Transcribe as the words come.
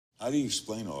How do you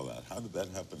explain all that? How did that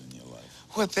happen in your life?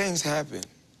 Well, things happen.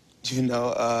 You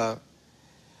know, I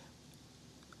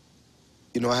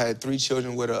had 3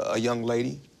 children with a young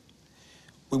lady.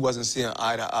 We wasn't seeing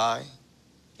eye to eye,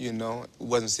 We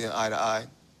wasn't seeing eye to eye.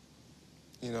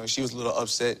 She was a little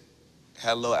upset,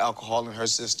 had a little alcohol in her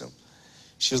system.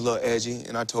 She was a little edgy,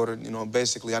 and I told her,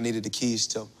 basically I needed the keys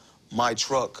to my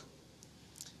truck.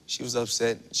 She was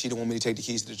upset. She didn't want me to take the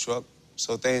keys to the truck.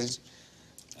 So things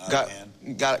got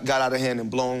out of hand and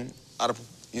blown out of,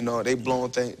 they blow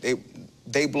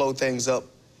things up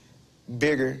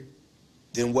bigger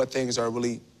than what things are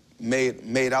really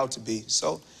made out to be.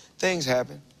 So things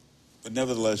happen. But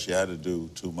nevertheless, you had to do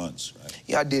 2 months, right?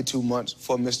 Yeah, I did 2 months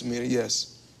for a misdemeanor,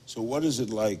 yes. So what is it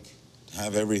like to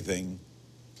have everything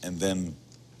and then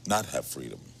not have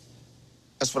freedom?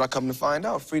 That's what I come to find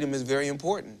out. Freedom is very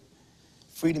important.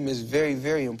 Freedom is very,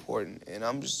 very important. And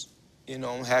I'm just,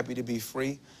 I'm happy to be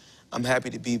free. I'm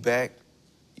happy to be back,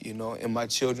 in my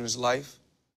children's life.